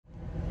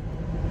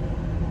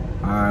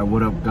Alright,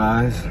 what up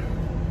guys?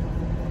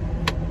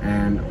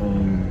 And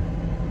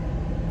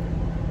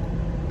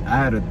I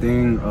had a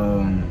thing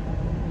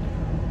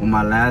with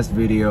my last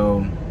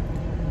video.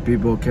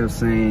 People kept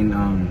saying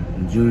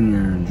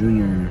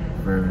Junior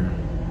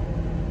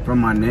for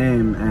my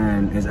name,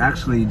 and it's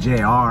actually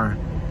JR,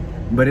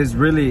 but it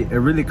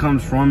really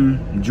comes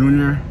from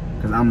Junior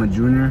because I'm a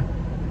junior.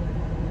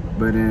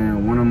 But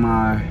then one of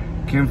my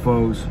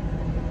kinfolks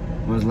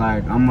was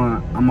like, I'm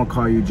gonna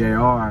call you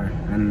JR,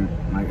 and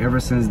like ever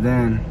since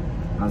then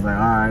I was like,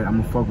 alright,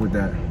 I'm gonna fuck with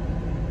that.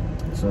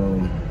 So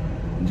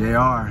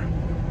JR.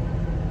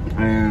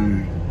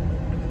 And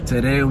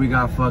today we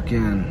got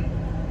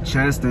fucking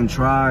chest and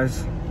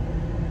tries,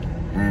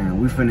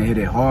 and we finna hit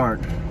it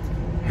hard,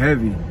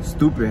 heavy,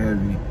 stupid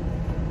heavy.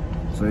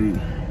 So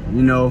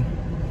you know,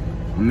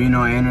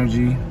 amino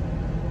energy,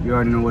 you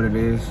already know what it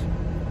is.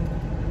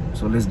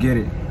 So let's get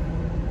it.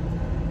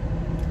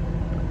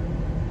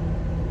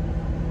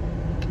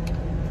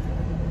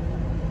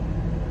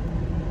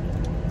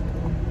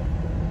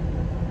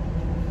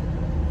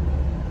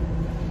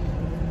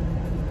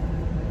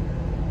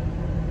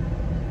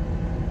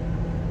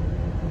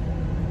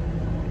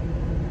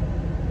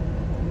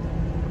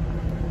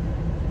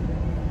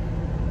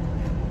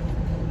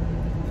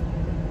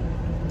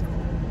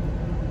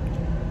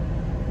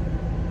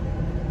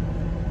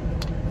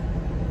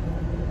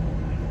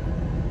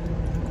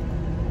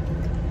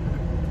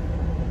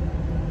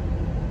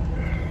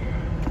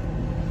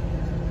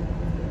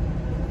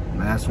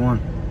 Last one.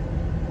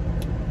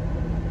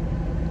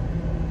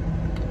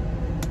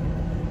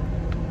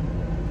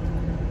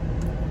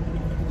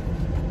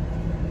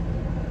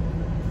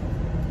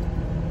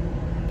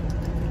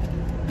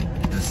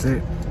 That's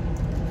it.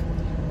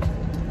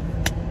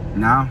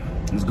 Now,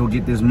 let's go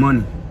get this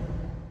money.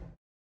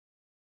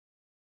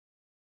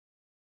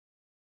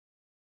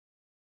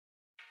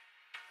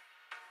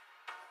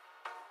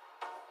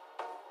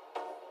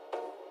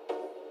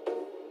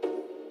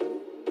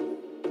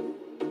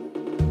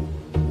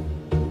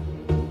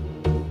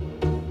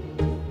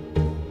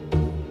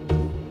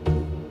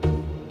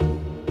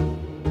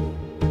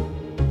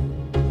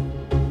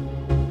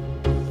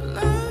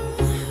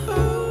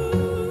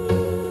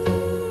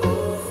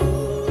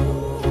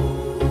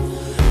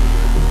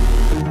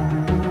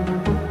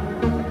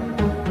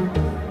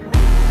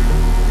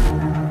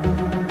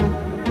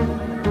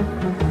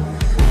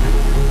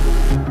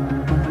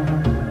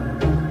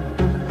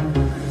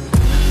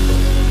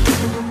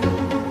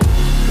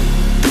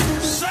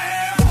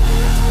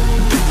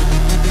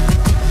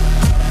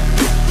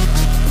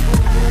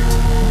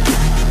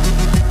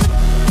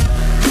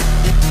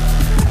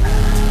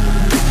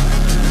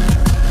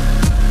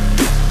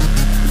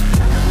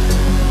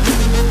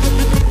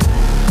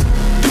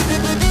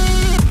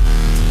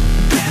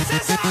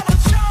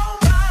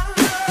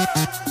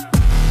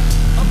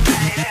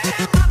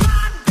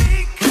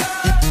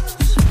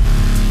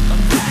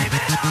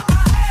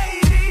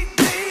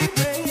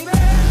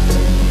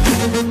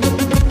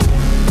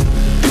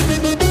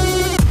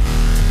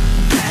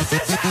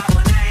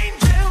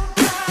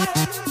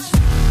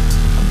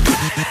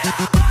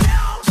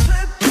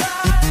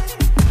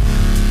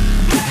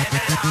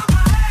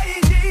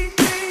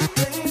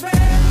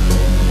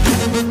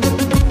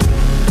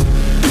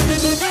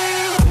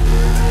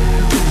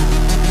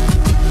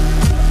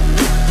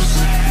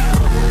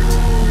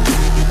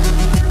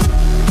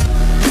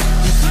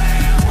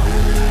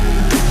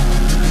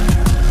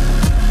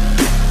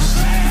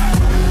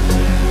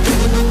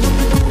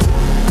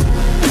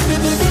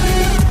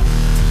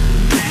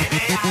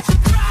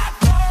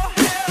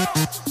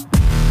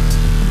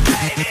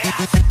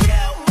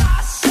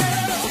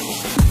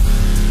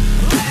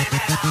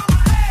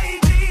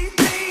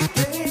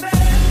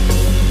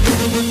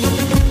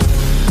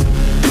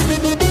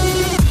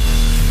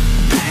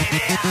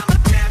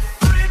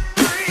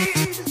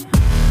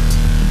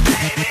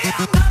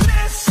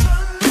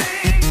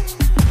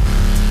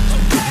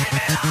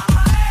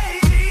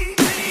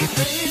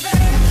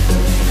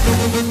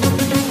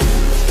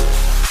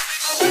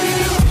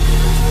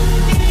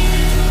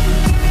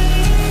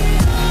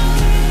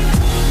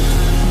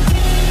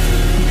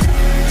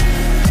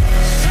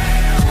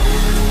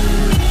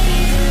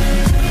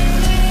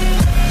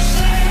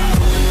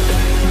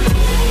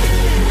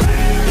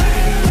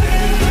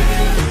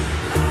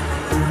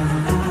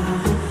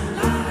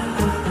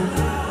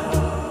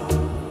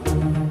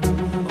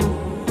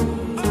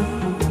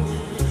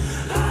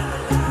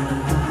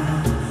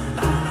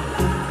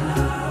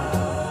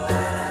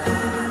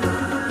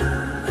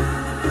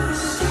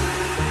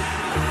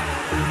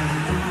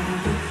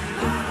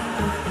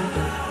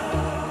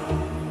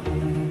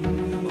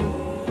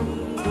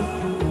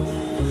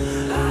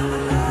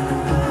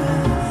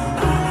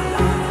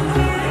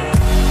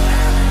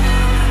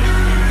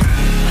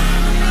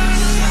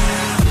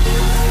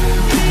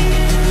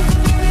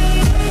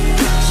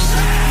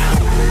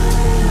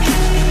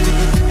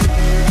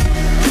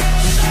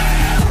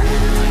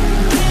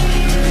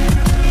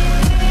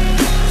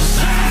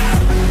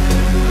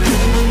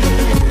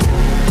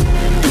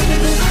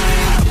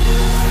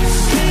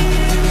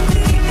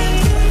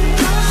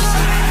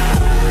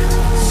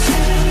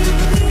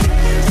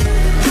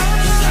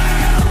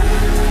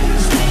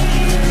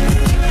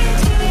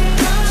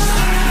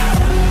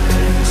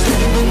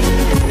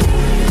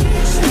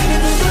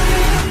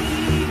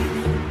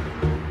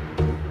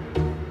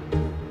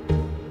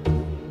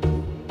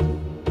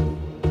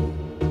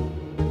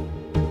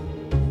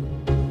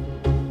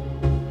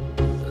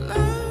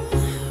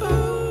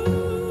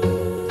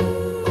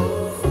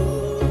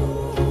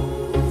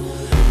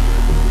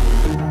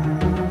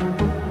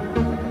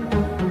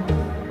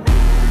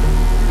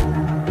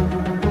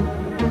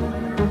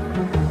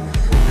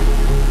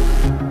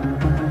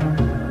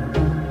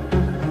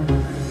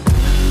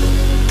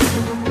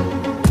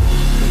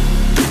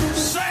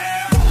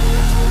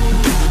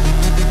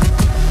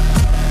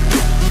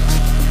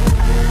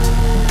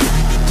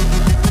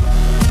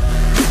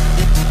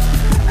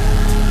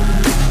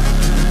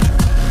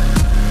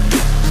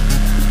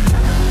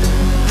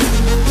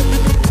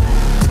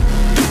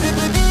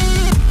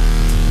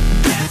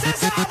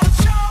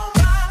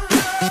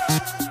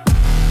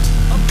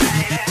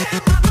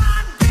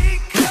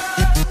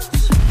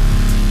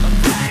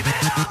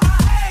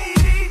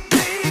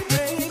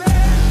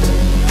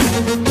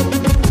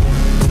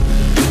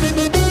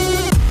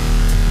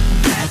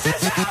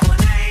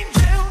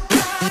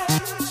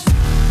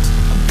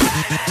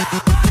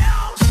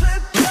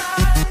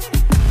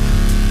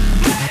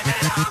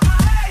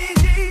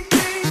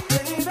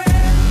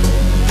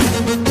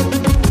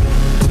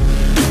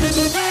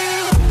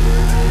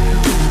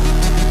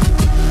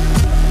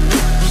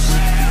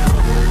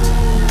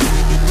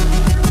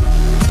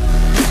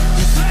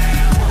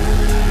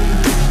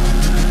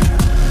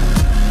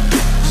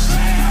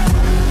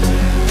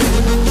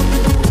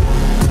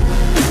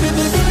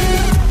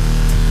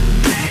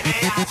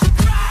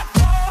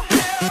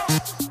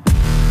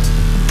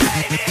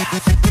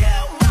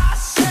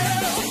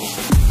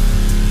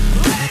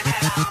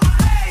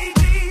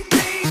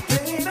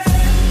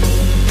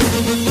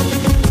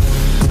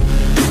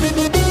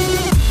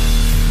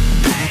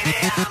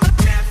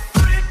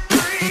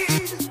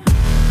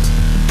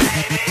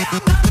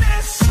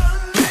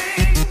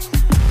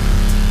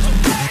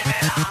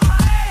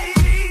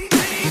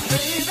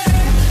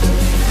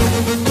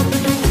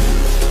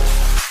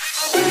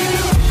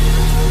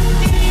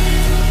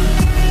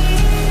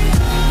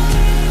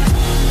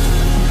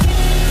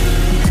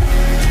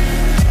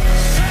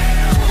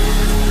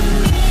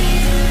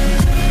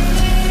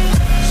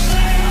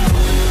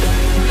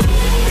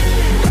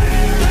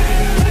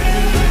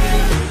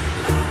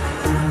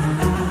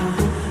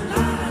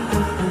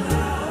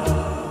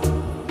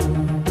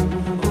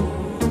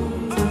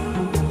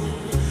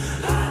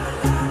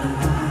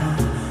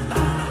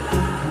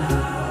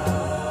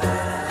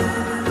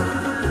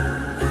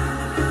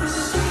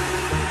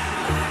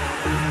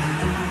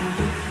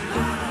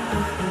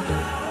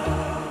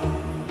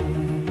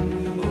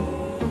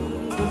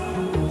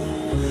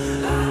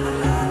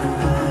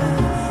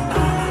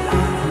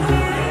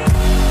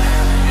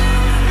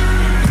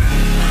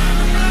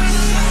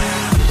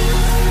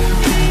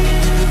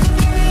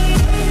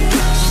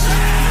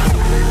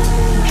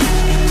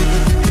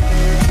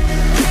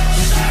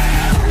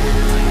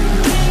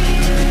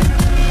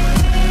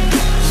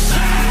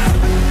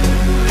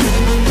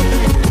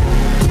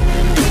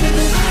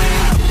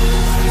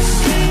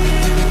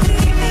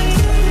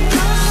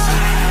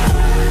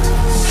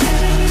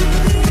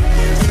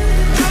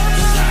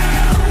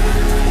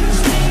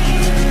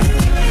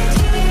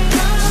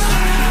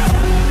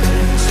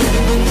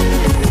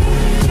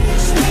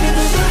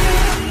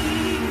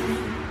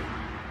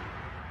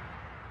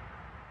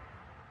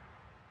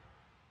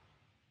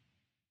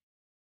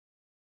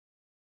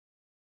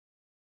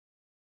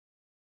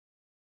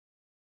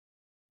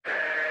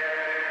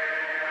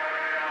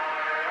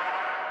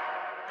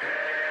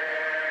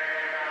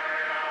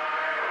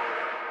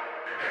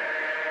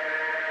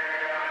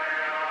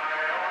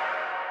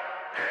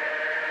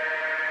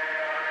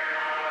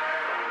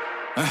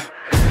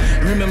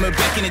 Remember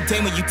back in the day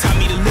when you taught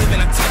me to live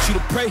and I taught you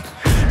to pray.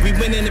 We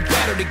went in the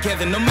battle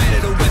together, no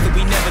matter the weather,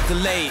 we never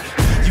delayed.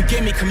 You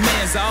gave me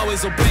commands, I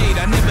always obeyed.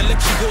 I never let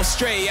you go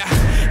astray. I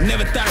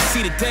never thought I'd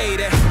see the day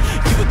that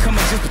you would come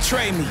and just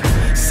betray me.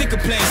 Sick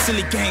of playing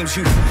silly games,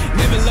 you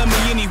never loved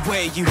me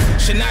anyway. You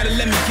should not have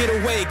let me get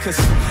away,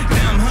 cause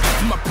now I'm hunting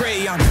for my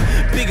prey. I'm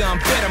bigger, I'm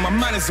better, my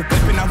mind is a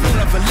weapon. I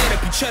won't ever let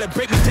up. You try to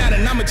break me down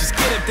and I'ma just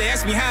get up. They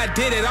ask me how I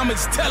did it, I'ma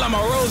just tell them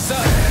I rose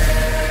up.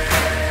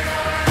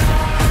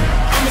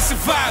 I'm a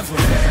survivor.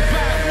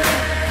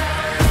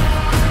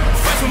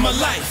 Fight for my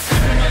life.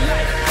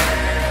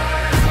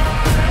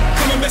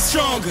 Coming back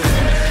stronger.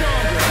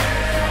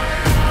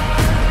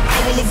 I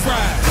will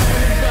arise.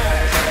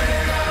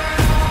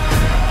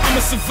 I'm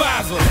a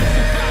survivor.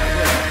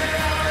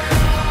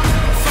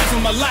 Fight for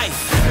my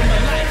life.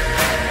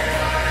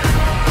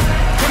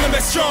 Coming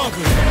back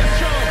stronger.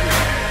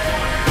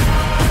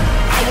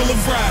 I will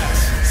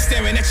arise.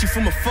 Staring at you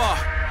from afar,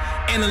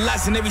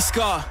 analyzing every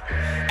scar,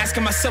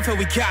 asking myself how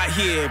we got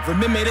here.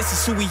 Remember, this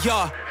is who we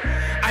are.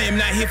 I am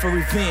not here for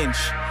revenge.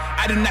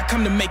 I did not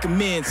come to make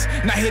amends.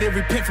 Not here to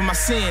repent for my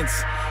sins.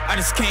 I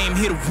just came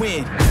here to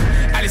win.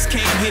 I just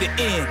came here to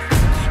end.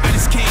 I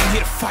just came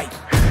here to fight.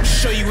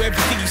 Show you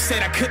everything you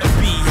said I couldn't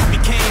be. I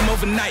became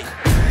overnight.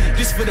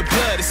 This for the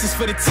blood, this is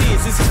for the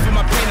tears, this is for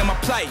my pain and my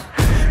plight.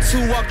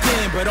 Two walked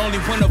in, but only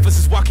one of us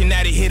is walking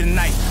out of here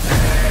tonight.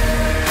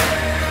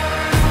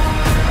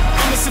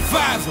 I'm a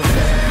survivor.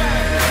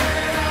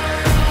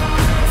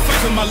 Fight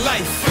for my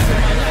life.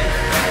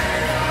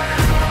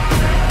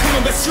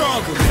 Coming back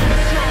stronger.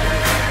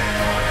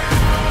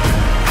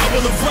 I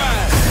will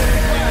arise.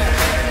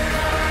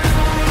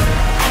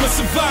 I'm a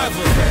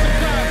survivor.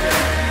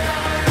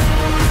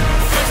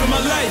 Fight for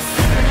my life.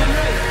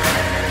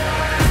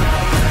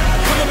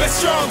 Coming back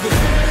stronger.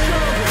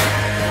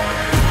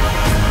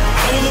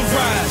 I will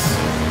arise.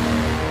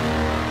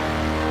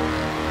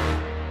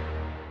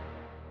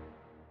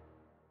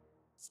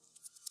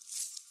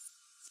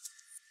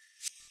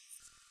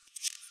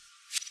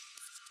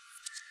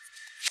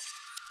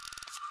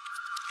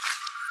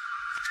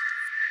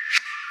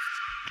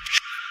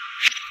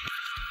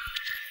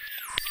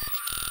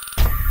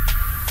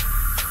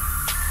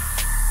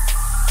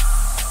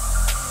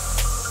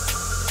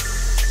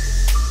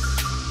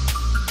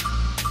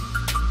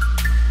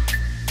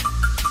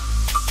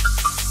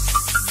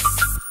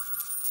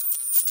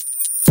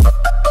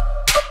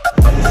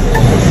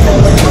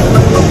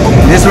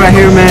 This right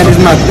here, man, is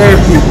my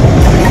therapy.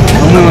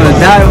 I'm gonna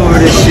die over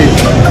this shit.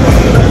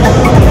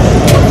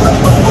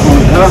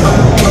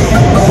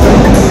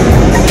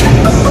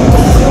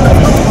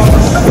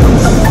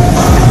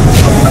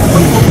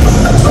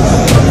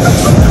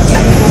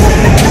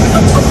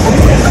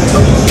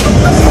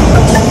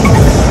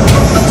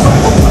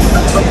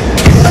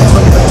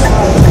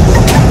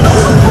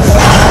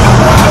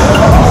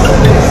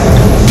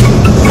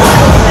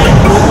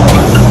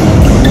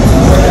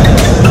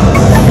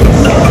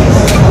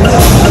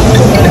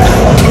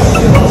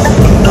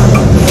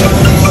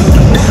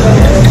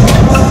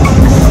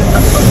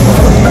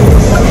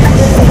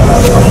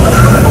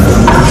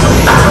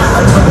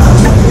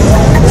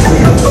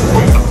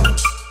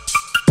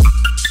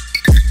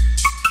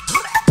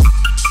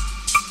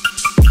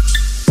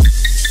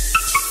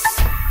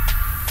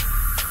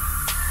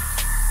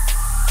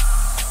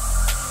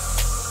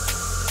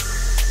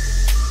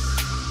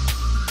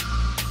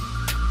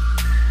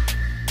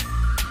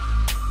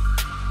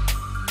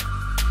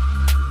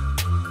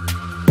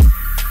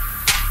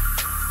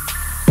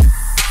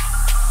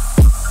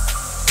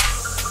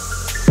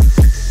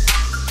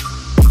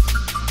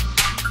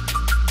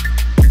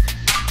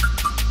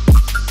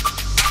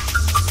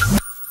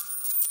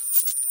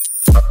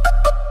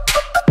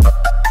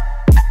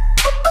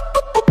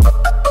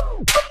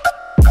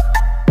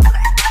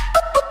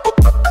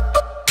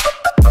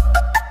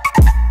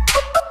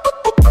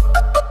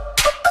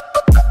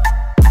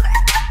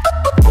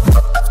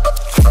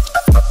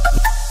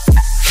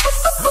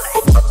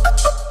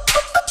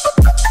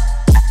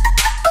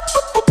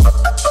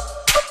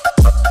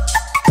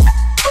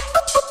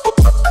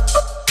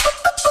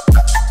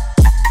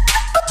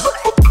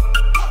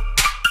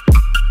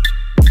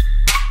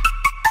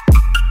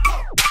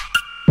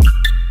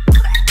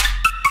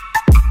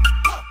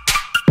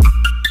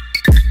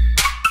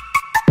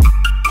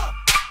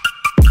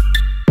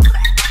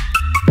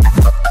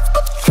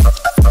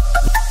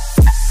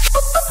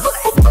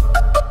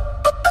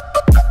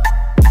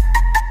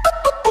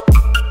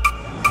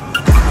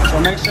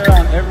 Make sure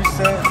on every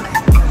set,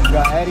 you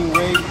are adding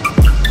weight,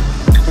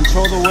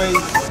 control the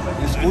weight,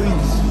 and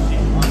squeeze.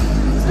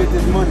 Let's get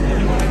this money.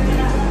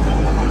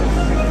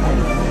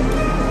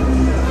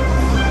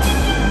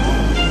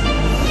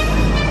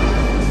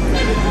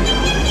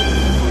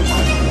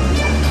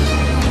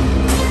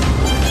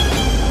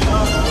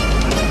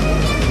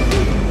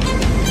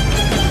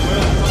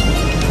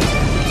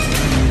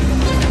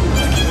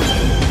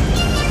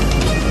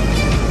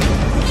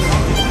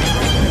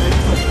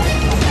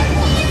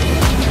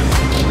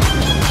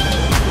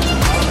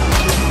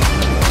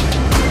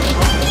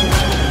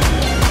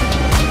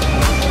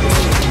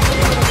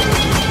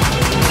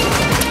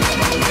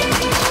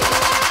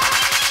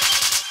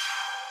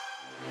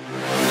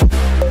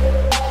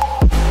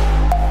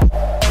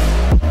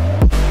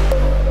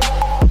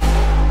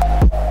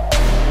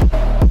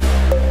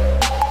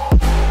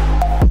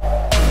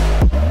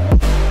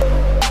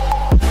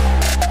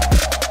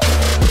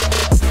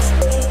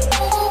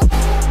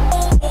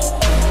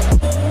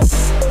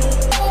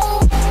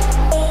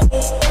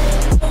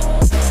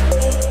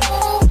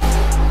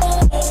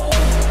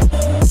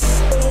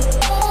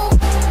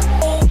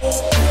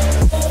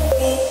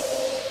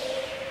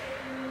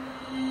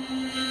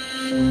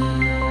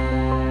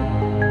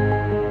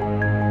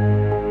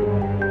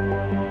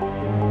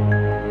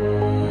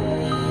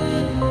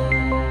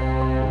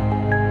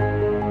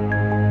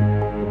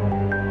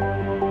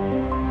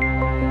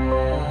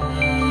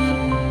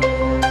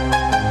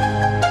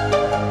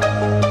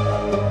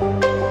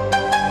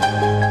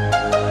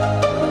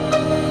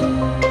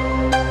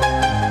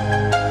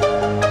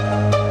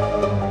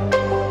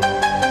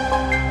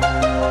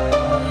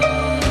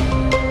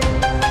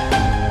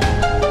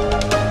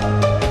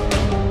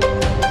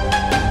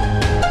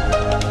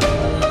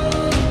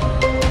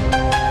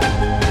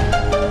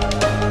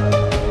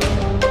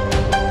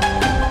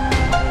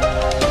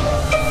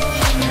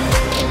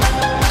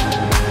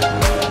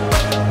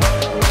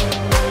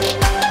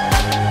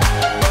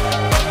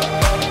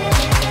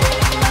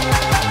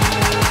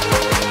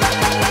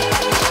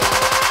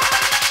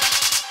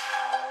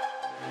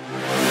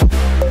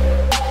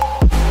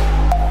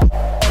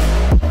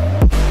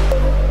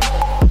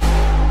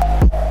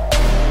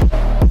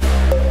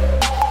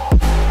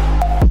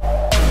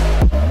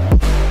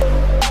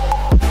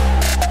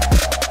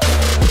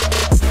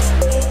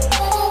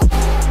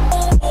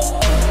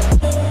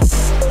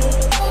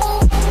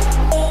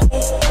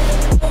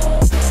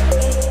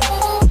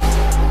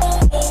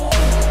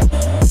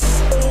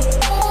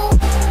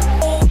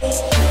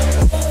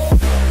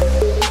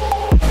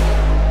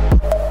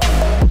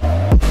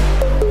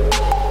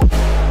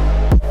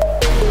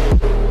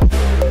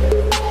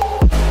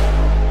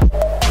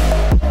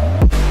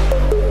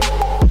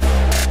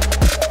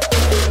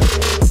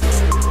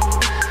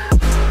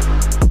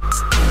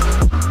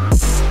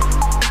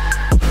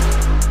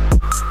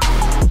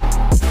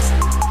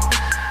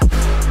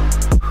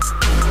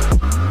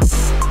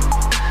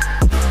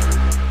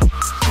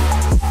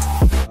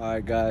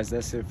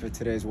 that's it for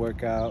today's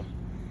workout.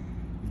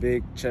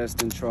 Big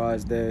chest and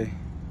tries day.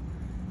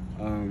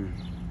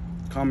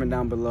 Comment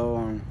down below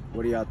on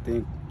what do y'all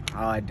think,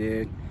 how I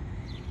did,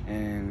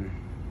 and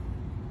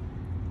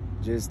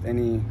just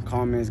any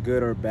comments,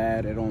 good or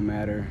bad, it don't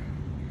matter.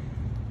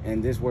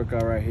 And this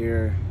workout right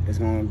here is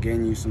gonna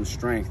gain you some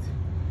strength.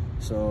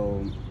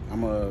 So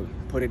I'm gonna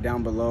put it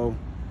down below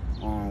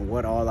on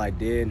what all I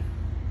did.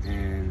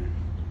 And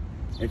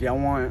if y'all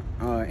want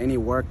any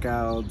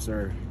workouts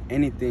or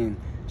anything,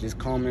 just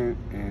comment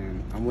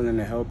and I'm willing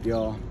to help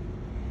y'all.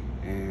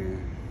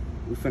 And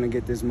we finna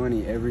get this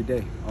money every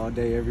day, all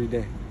day, every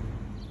day.